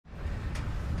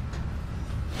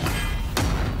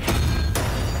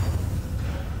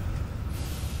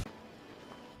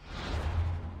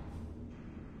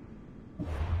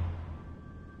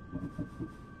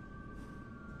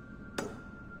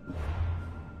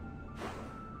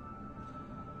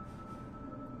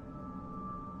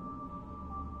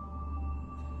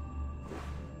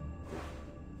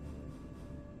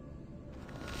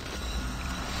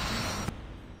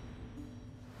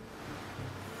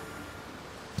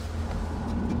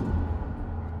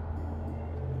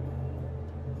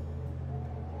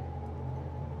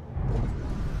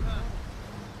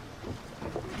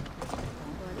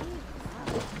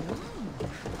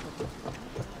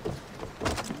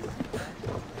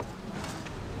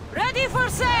for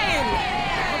sail!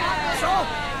 So,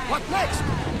 what next?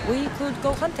 We could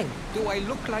go hunting. Do I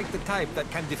look like the type that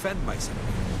can defend myself?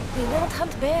 We won't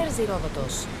hunt bears,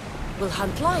 Herodotus. We'll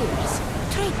hunt liars,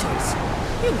 traitors.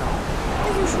 You know,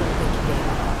 the usual big game.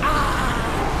 Ah!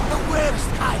 The worst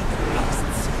kind of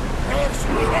beasts. Where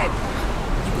should we head?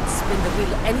 You could spin the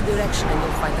wheel any direction and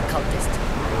you'll find the cultist.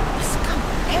 The scum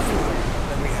everywhere.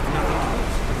 Then we have nothing to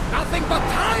lose. Nothing but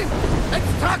time!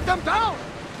 Let's track them down!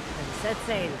 And set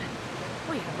sail.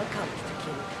 We have a cult to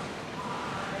kill.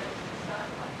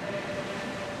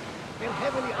 They're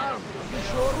heavily armed. Are you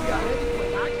sure we are ready to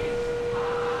attack?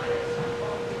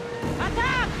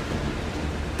 Attack!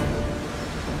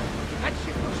 That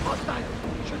ship looks hostile.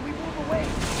 Should we move away?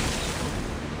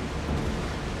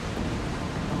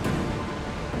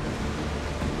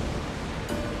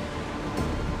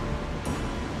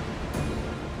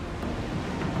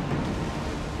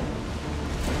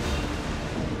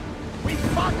 We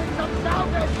spotted some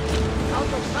salvage!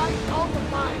 Out of sight, out of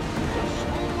mind.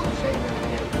 Smooth sailing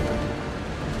ahead.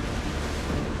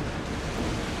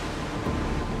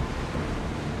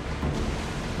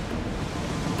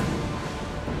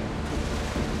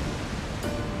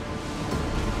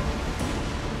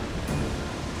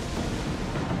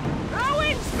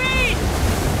 Rowing speed!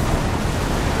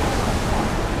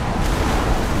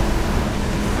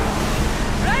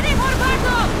 Ready for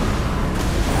battle!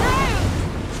 Sail!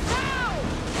 Now!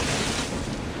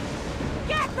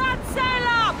 Get that sail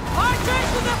up! Archers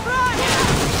to the front!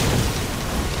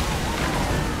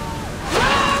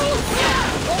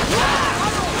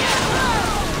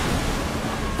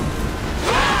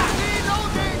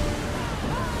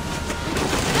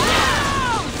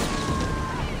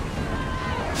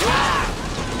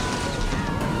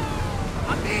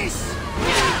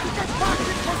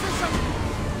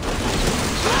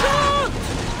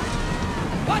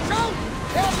 Watch out!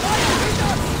 They're right behind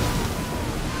us!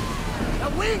 The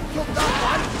wind took that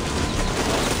one!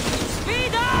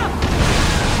 Speed up!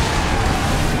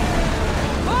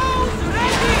 Bows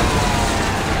ready!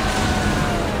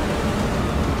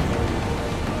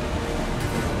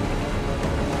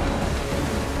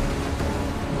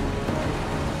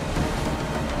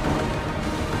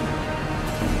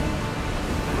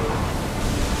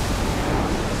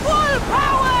 Full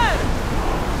power!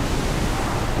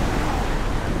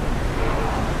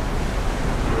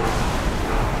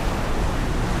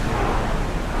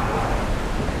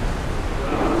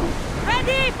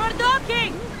 Ready for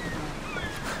docking!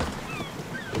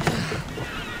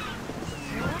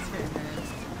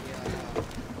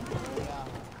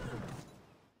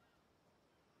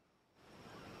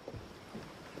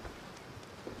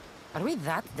 Are we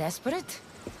that desperate?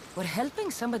 We're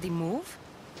helping somebody move?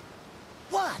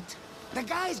 What? The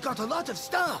guy's got a lot of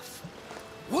stuff.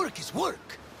 Work is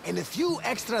work, and a few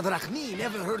extra drachmi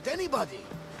never hurt anybody.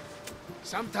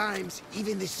 Sometimes,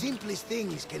 even the simplest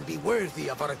things can be worthy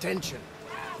of our attention.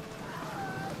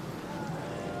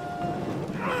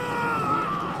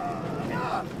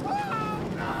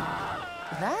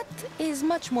 That is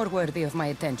much more worthy of my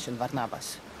attention,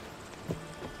 Barnabas.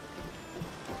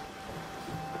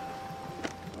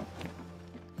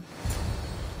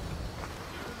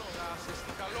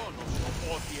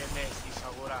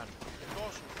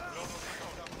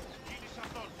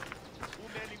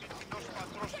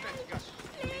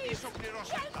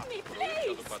 Help me,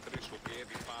 please!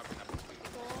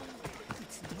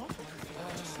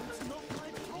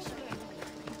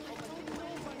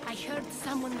 I heard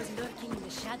someone was lurking in the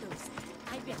shadows.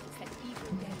 I bet it's that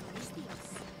evil dead Christians.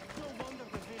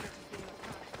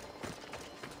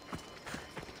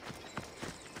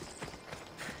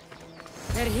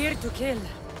 They're here to kill.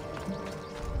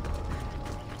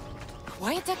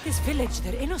 Why attack this village?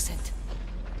 They're innocent.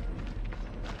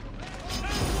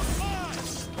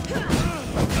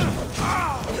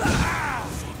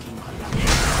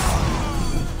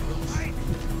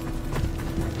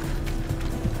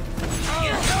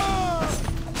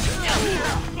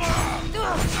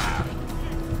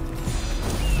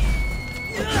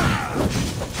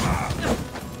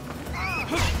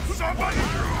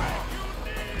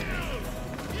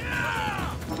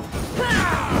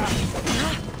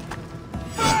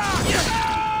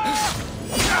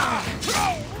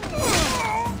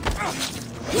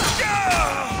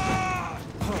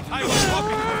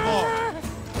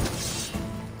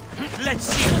 Let's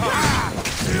see her!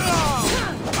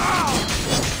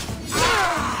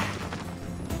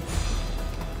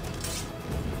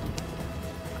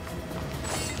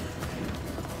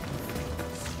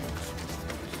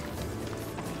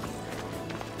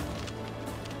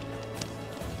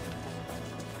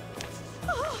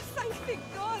 Oh, thank the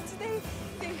gods!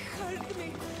 They heard me.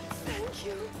 Thank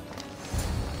you.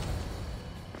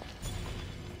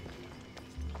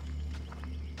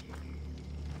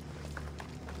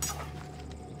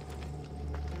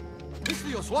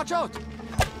 Hostios, watch out!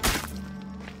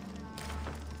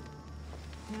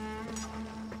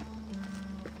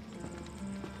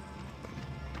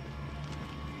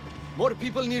 More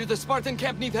people near the Spartan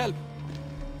camp need help.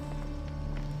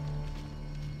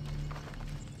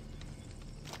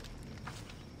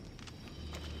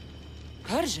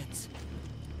 Persians?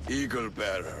 Eagle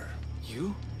bearer.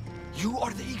 You? You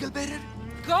are the Eagle Bearer?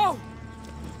 Go!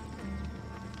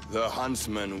 The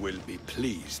huntsman will be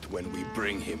pleased when we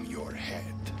bring him your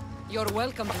head. You're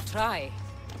welcome to try.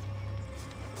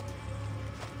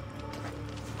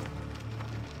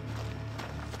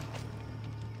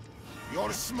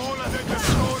 You're smaller than the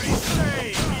stories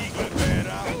say, Eagle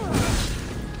bearer.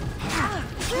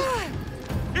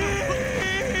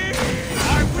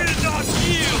 I will not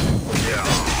yield!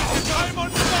 I'm on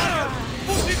fire!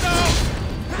 Put it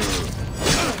out!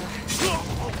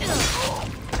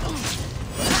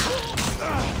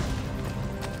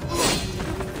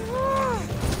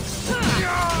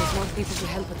 There's more people to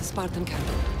help at the Spartan camp.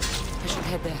 I should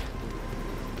head there.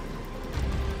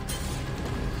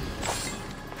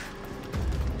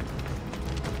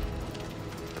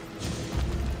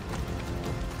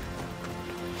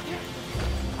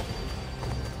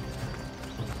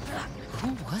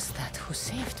 Who was that who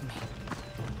saved me?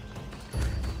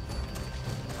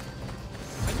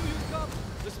 I knew you'd come!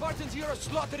 The Spartans here are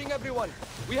slaughtering everyone!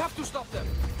 We have to stop them!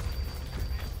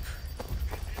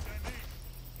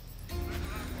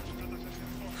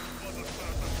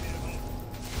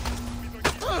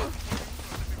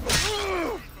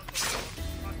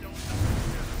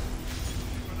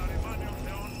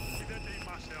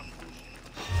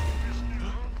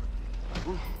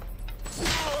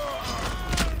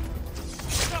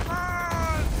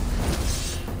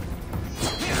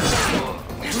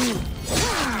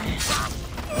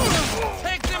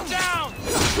 Take them down!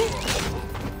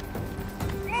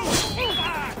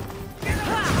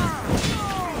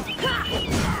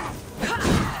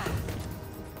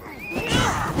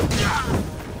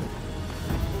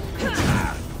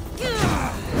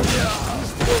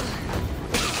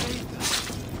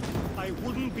 I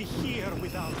wouldn't be here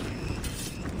without you.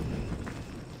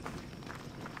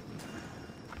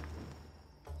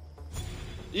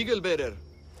 Eagle Bearer,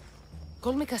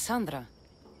 Call me Cassandra.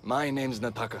 my name's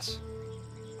Natakas.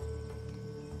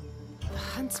 The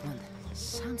Huntsman.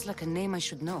 Sounds like a name I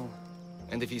should know.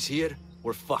 And if he's here,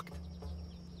 we're fucked.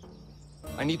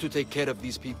 I need to take care of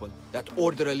these people. That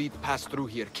Order elite passed through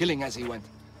here, killing as he went.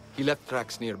 He left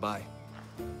tracks nearby.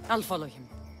 I'll follow him.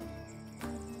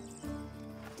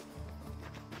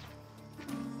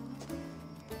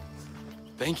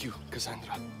 Thank you,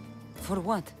 Cassandra, For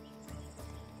what?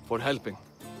 for helping.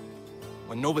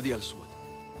 When nobody else would.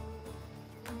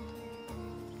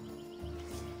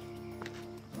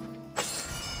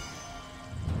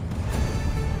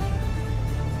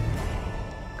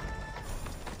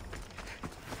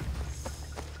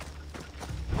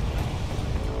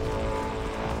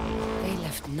 They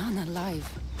left none alive.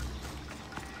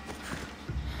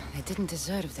 They didn't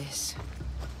deserve this.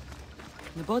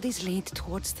 The bodies lead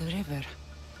towards the river.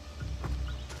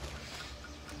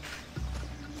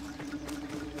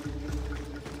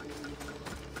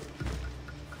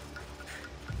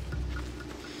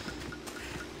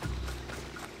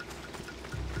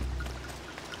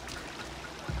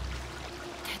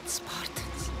 Dead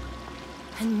Spartans.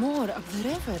 And more up the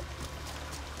river.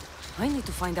 I need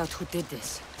to find out who did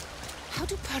this. How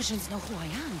do Persians know who I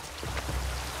am?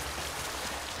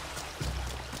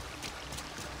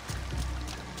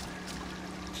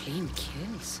 Clean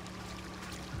kills.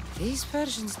 These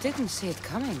Persians didn't see it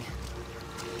coming.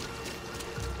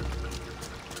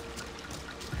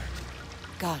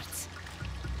 Guards.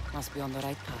 Must be on the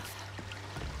right path.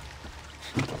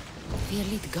 The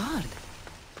elite guard.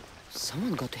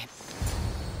 Someone got to him.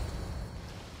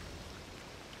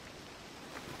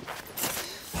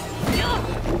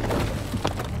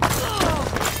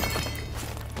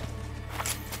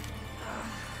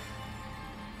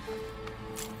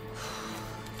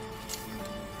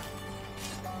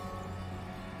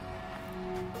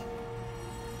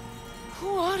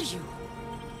 Who are you?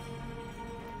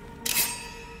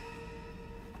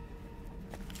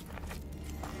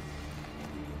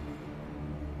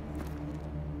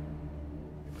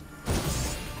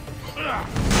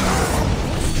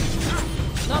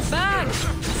 Not bad!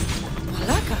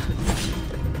 Malaka!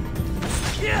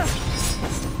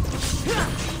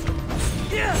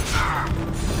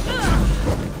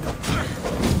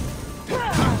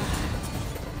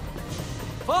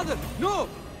 Father, no!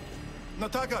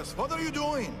 Natakas, what are you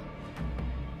doing?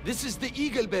 This is the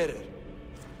Eagle Bearer.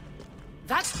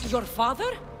 That's your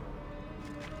father?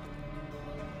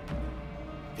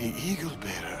 The Eagle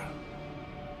Bearer.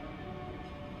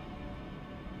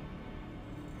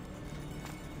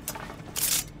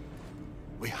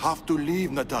 We have to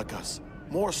leave, Natakas.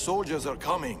 More soldiers are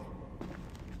coming.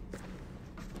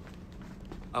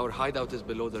 Our hideout is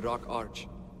below the rock arch.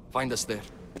 Find us there.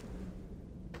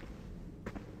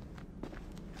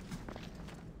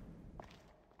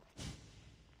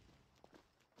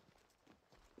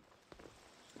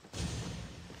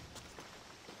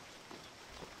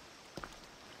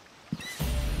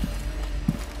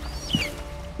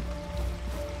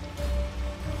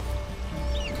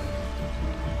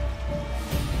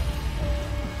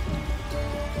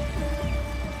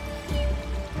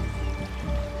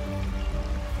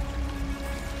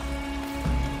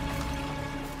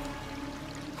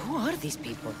 Who are these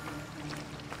people?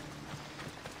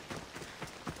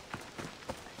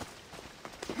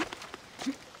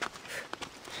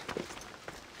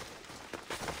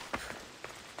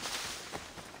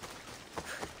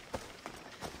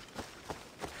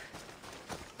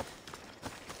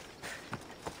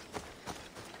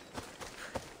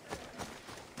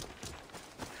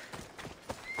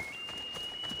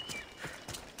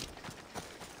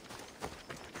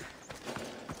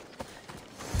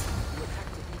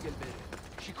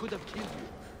 She could have killed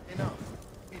you. Enough.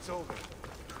 It's over.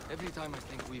 Every time I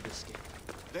think we've escaped.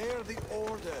 They're the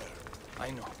Order.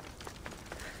 I know.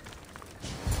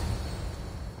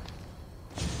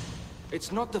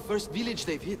 It's not the first village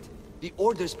they've hit. The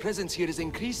Order's presence here is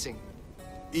increasing.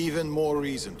 Even more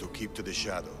reason to keep to the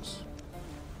shadows.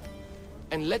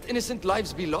 And let innocent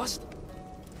lives be lost?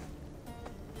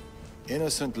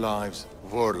 Innocent lives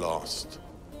were lost.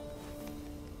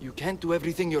 You can't do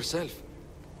everything yourself.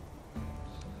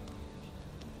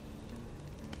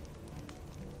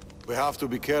 We have to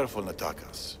be careful,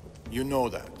 Natakas. You know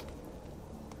that.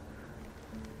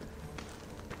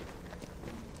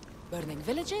 Burning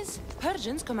villages,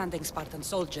 Persians commanding Spartan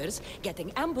soldiers,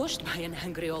 getting ambushed by an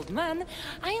angry old man.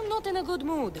 I am not in a good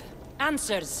mood.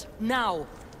 Answers, now!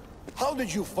 How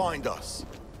did you find us?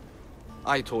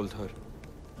 I told her.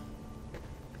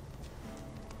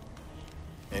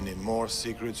 Any more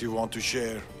secrets you want to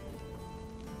share?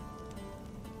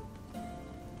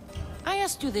 I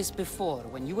asked you this before,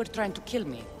 when you were trying to kill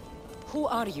me. Who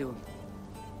are you?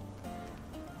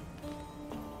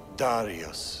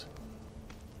 Darius.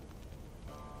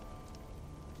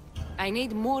 I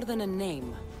need more than a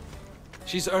name.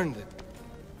 She's earned it.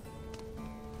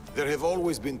 There have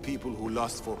always been people who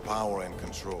lust for power and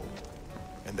control.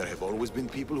 And there have always been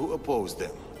people who oppose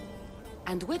them.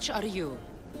 And which are you?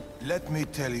 Let me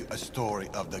tell you a story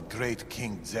of the great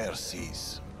King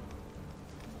Xerxes.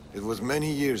 It was many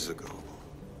years ago,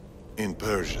 in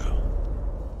Persia.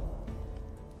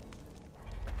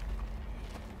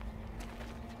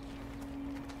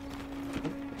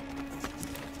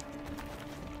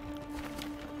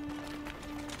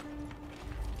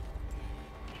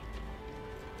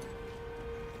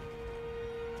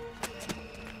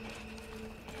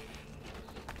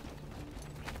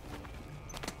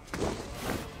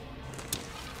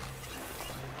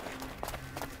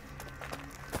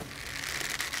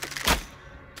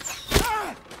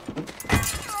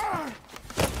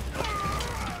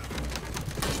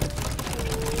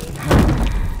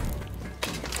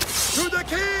 To the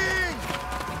king!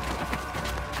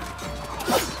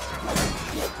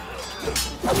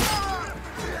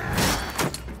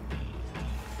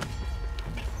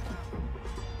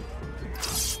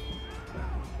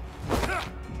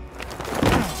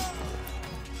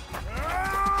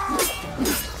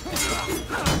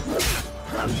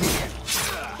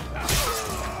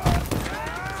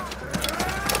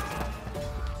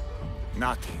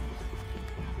 Nothing.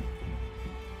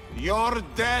 Your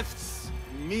deaths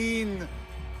mean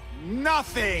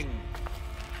nothing.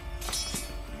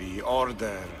 The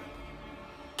Order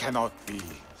cannot be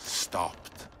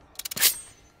stopped.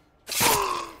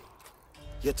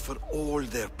 Yet for all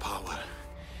their power,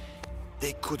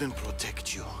 they couldn't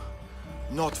protect you.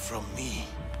 Not from me.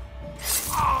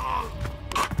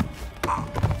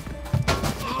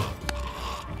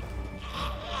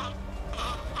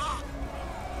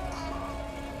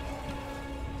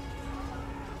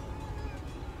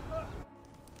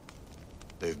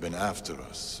 They've been after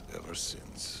us ever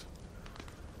since.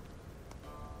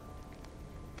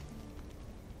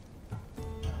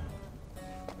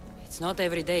 It's not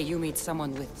every day you meet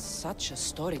someone with such a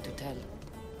story to tell.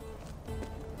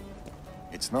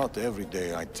 It's not every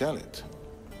day I tell it.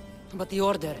 But the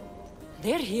Order,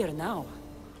 they're here now.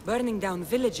 Burning down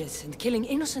villages and killing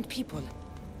innocent people.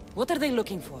 What are they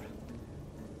looking for?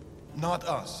 Not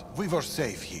us. We were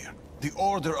safe here. The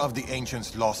Order of the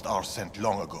Ancients lost our scent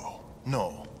long ago.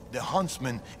 No, The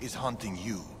huntsman is hunting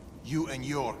you. You and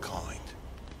your kind.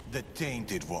 The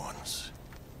tainted ones.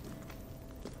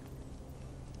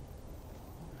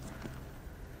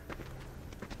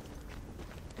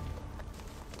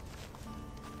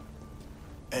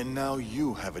 And now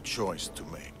you have a choice to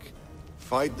make.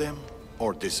 Fight them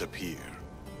or disappear.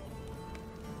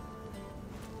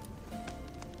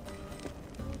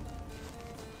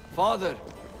 Father!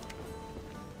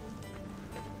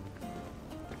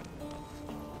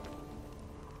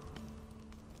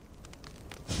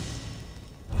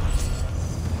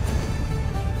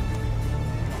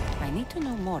 I need to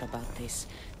know more about this.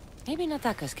 Maybe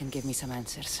Natakas can give me some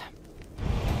answers.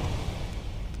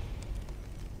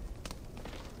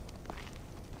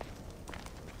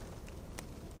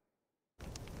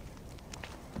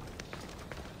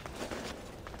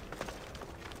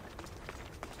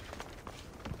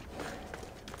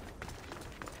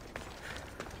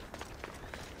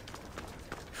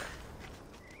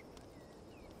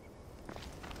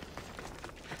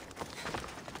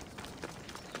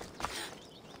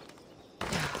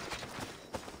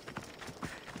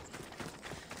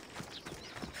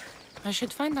 I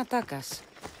should find Natakas.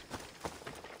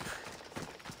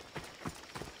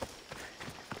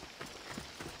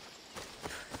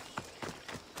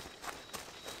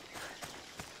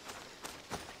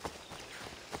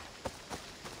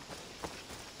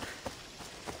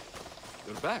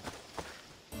 You're back.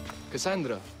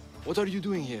 Cassandra, what are you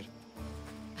doing here?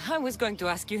 I was going to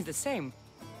ask you the same.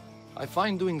 I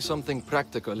find doing something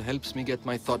practical helps me get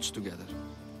my thoughts together.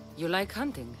 You like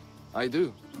hunting? I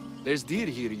do. There's deer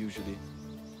here usually.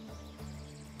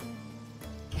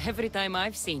 Every time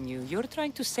I've seen you, you're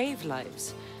trying to save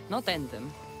lives, not end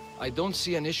them. I don't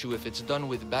see an issue if it's done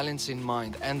with balance in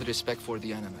mind and respect for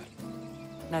the animal.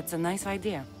 That's a nice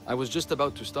idea. I was just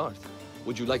about to start.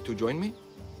 Would you like to join me?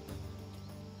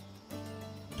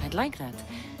 I'd like that.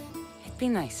 It'd be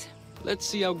nice. Let's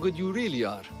see how good you really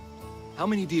are. How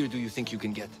many deer do you think you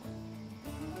can get?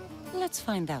 Let's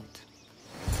find out.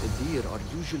 The deer are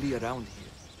usually around here.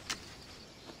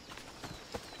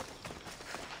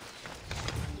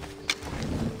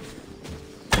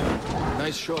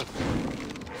 Nice shot.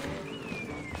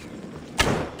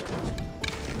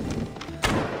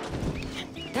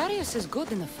 Darius is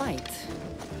good in a fight.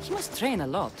 He must train a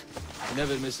lot. He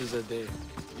never misses a day.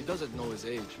 He doesn't know his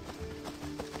age.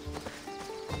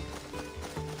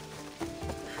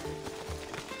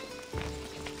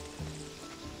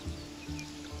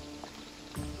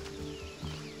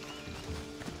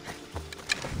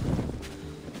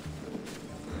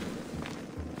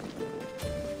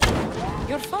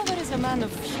 Your father is a man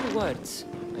of few words.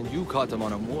 And you caught him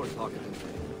on a more talkative day.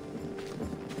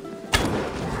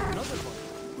 Another one.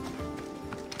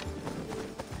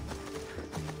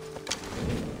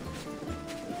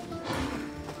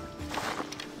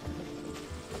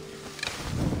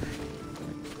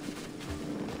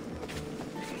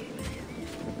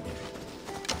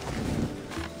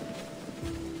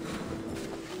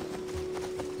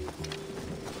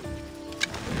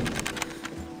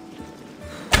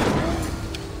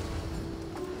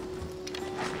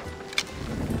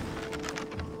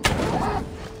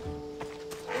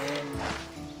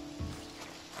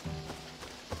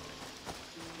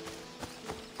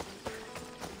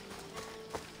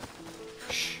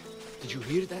 Did you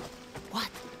hear that? What?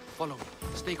 Follow me.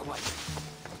 Stay quiet.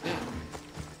 There.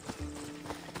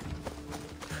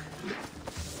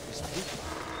 This pig.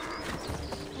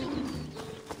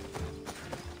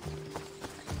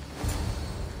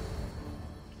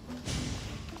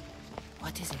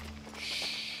 What is it?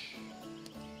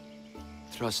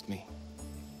 Trust me.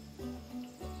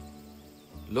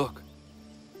 Look.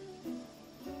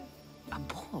 A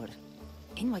boar?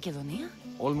 In Macedonia?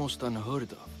 Almost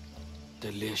unheard of.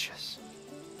 Delicious.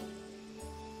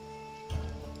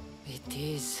 It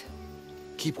is.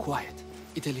 Keep quiet.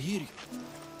 It'll hear you.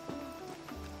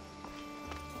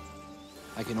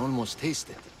 I can almost taste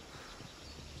it.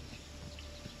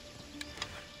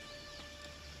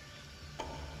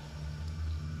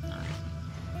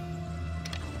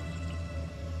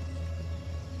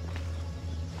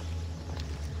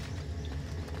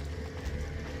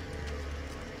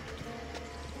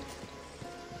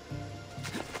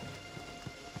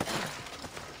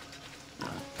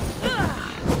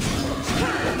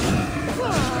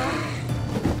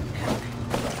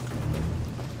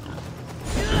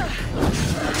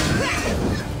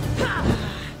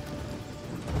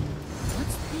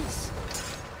 What's this?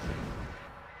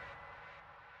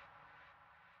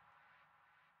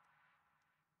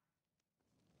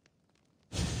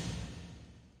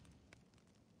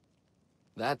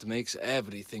 That makes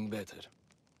everything better.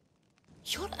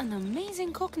 You're an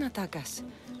amazing cook, Natakas.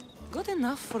 Good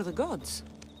enough for the gods.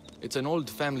 It's an old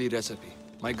family recipe.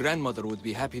 My grandmother would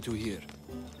be happy to hear.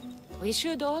 We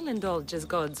should all indulge as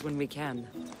gods when we can.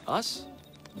 Us?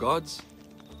 Gods?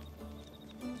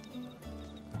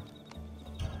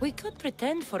 We could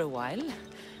pretend for a while.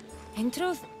 In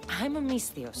truth, I'm a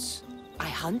Misthios. I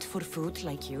hunt for food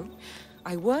like you.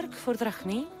 I work for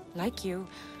Drachmi like you.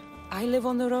 I live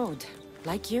on the road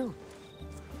like you.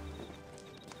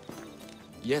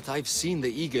 Yet I've seen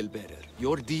the Eagle Bearer.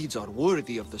 Your deeds are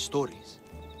worthy of the stories.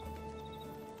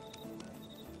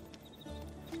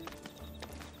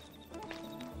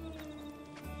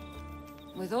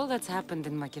 With all that's happened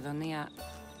in Macedonia,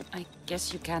 I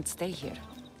guess you can't stay here.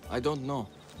 I don't know.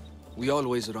 We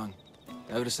always run.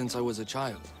 Ever since I was a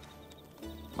child.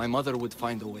 My mother would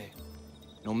find a way.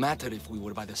 No matter if we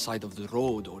were by the side of the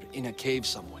road or in a cave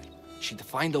somewhere, she'd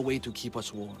find a way to keep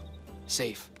us warm.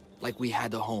 Safe, like we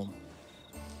had a home.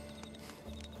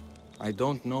 I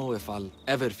don't know if I'll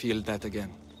ever feel that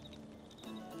again.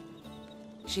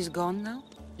 She's gone now?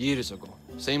 Years ago.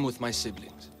 Same with my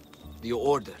siblings. The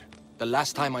Order. The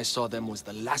last time I saw them was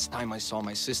the last time I saw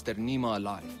my sister Nima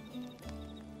alive.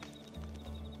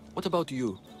 What about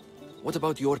you? What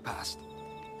about your past?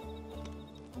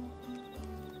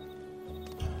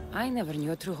 I never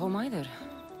knew a true home either.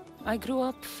 I grew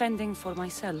up fending for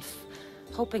myself,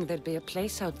 hoping there'd be a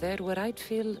place out there where I'd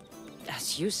feel,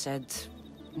 as you said,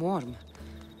 warm.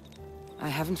 I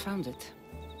haven't found it.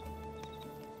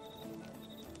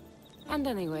 And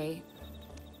anyway,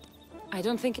 I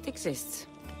don't think it exists.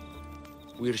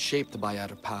 We're shaped by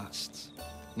our pasts,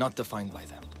 not defined by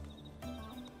them.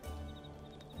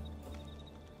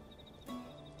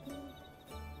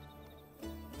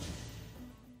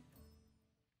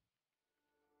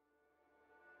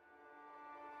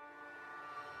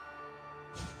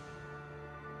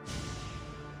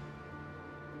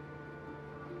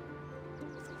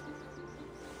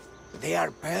 They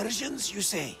are Persians, you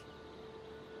say?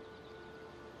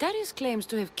 Darius claims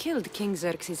to have killed King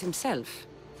Xerxes himself.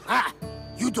 Ha!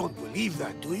 You don't believe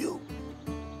that, do you?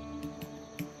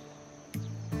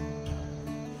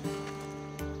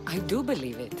 I do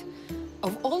believe it.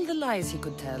 Of all the lies he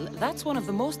could tell, that's one of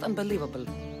the most unbelievable.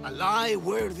 A lie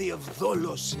worthy of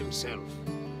Tholos himself.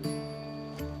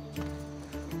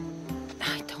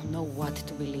 I don't know what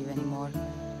to believe anymore.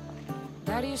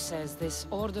 Darius says this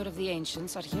Order of the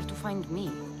Ancients are here to find me.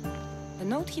 The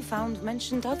note he found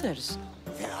mentioned others.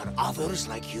 There are others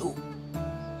like you.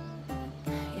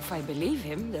 If I believe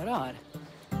him, there are.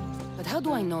 But how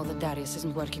do I know that Darius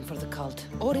isn't working for the cult,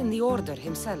 or in the Order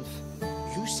himself?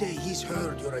 You say he's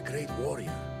heard you're a great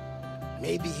warrior.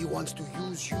 Maybe he wants to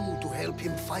use you to help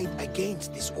him fight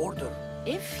against this Order.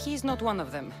 If he's not one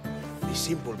of them. The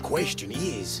simple question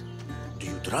is, do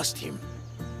you trust him?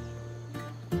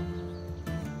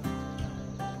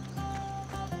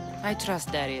 I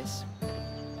trust Darius.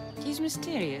 He's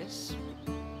mysterious,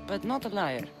 but not a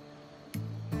liar.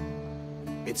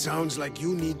 It sounds like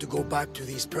you need to go back to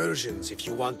these Persians if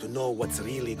you want to know what's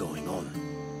really going on.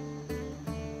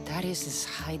 Darius is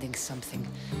hiding something.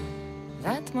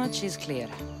 That much is clear.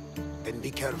 Then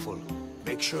be careful.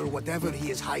 Make sure whatever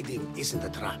he is hiding isn't a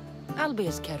trap. I'll be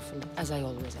as careful as I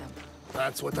always am.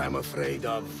 That's what I'm afraid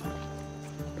of.